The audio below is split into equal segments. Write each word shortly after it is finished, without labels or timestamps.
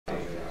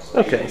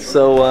Okay,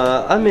 so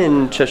I'm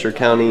in Cheshire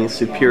County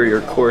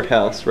Superior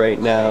Courthouse right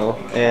now,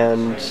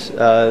 and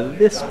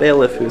this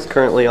bailiff who's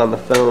currently on the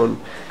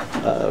phone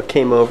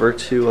came over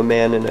to a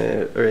man in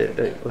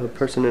a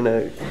person in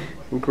a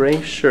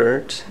gray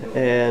shirt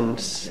and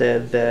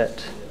said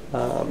that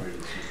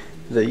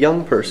the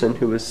young person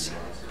who was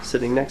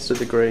sitting next to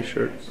the gray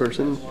shirt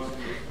person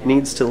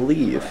needs to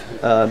leave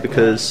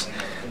because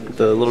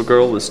the little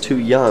girl was too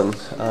young.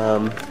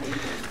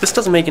 This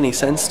doesn't make any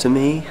sense to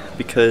me,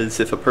 because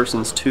if a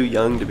person's too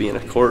young to be in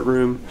a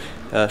courtroom,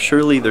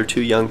 surely they're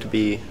too young to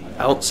be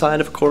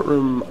outside of a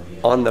courtroom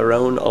on their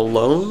own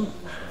alone.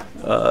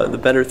 The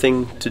better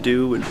thing to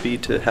do would be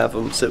to have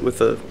them sit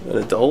with an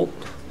adult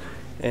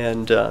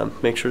and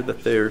make sure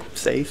that they're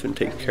safe and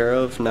taken care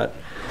of, not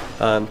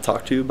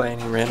talked to by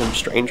any random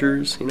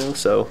strangers, you know.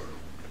 So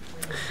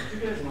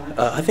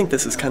I think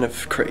this is kind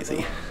of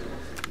crazy.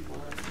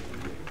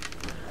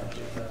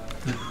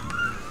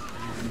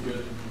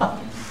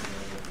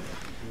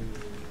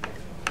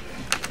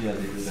 Yeah,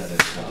 they do that at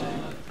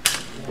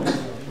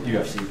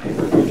UFC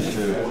pay-per-views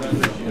too.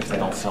 If they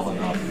don't sell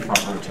enough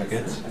front row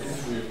tickets,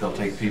 they'll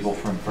take people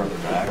from further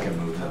back and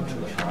move them to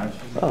the front.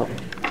 Oh.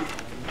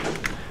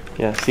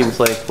 Yeah, seems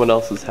like what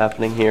else is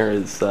happening here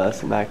is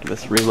some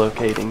activists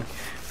relocating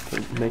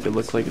to make it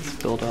look like it's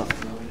filled up.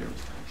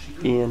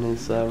 Ian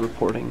is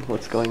reporting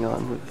what's going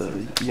on with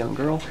the young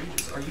girl.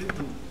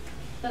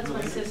 That's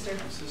my sister.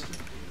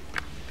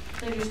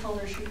 They just told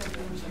her she couldn't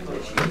move,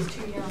 that she was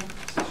too young.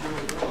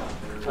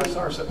 I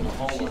saw her sitting in the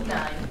hallway. She's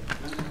 9,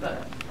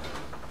 but...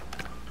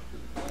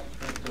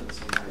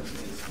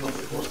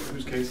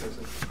 Whose case is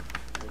it?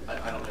 I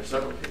don't know, there's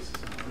several cases.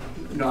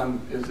 No,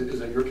 is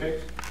it your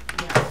case?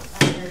 Yeah,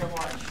 I'm here to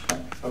watch.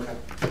 Okay.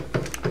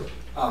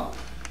 I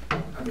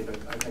mean,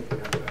 I think we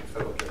have that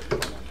federal case one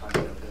more time, we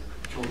have the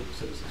children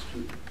citizens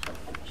too.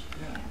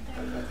 Yeah.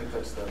 I think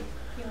that's the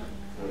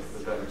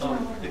better.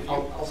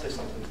 I'll say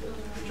something to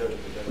the judge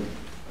of the better.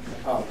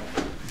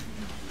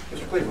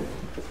 Mr. Cleveland.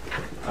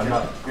 I'm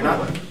not. You're not?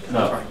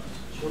 No. Sorry.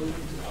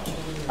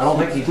 I don't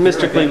think he's.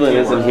 Mr. Cleveland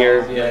isn't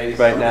here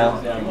right now.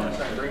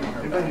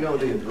 Anybody know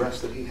the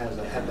address that he has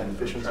that had that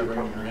efficiency? I bring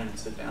them in and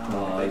sit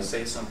down, they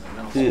say something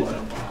else.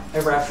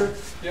 Ever after?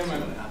 Yeah,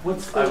 man.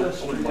 What's the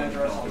street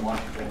address on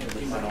Washington?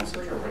 He might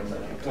also try to bring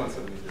that up.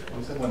 173.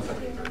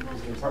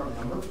 Is the apartment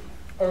number?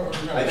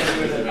 I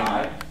think it's a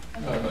 9.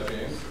 About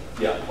James?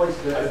 Yeah. What's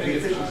the I think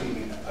it's efficiency?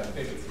 9. I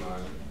think it's 9.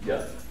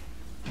 Yeah.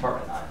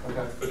 Apartment 9.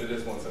 Okay. But it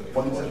is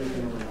 174.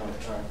 173 number 9. All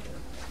right.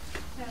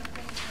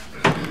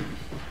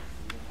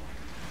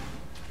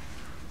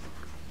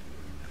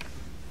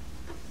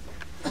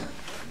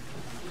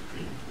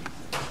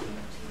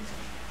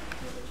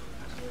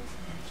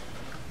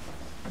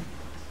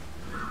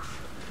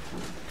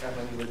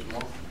 Kathleen, you leave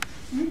tomorrow?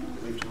 You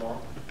leave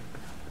tomorrow?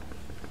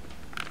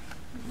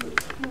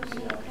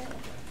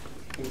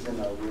 He's in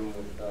a room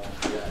with,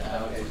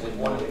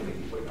 one of the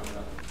he's waiting on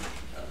another.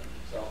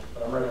 So,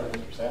 but I'm ready on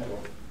Mr.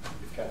 Sandwell,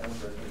 if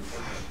Kathleen's ready.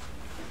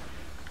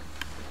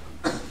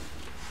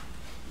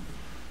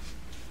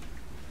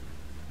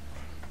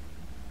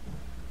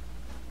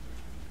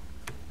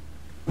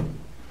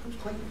 Who's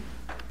Clayton?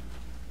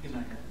 He's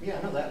not here. Yeah,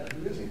 I know that, but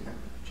who is he?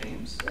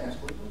 James. Yeah, it's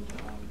Cleveland.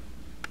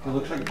 He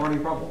looks like Barney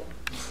Rubble.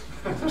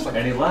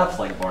 And he laughs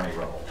like Barney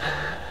Rubble.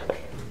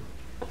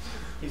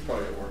 He's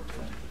probably at work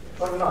today.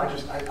 Oh, no, I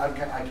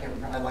can't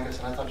remember. Like I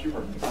said, I thought you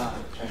were. James,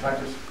 I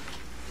just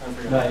trying to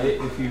figure No, out.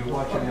 if you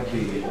watch any of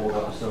the old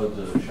episodes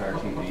of Shire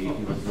TV,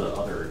 he was the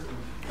other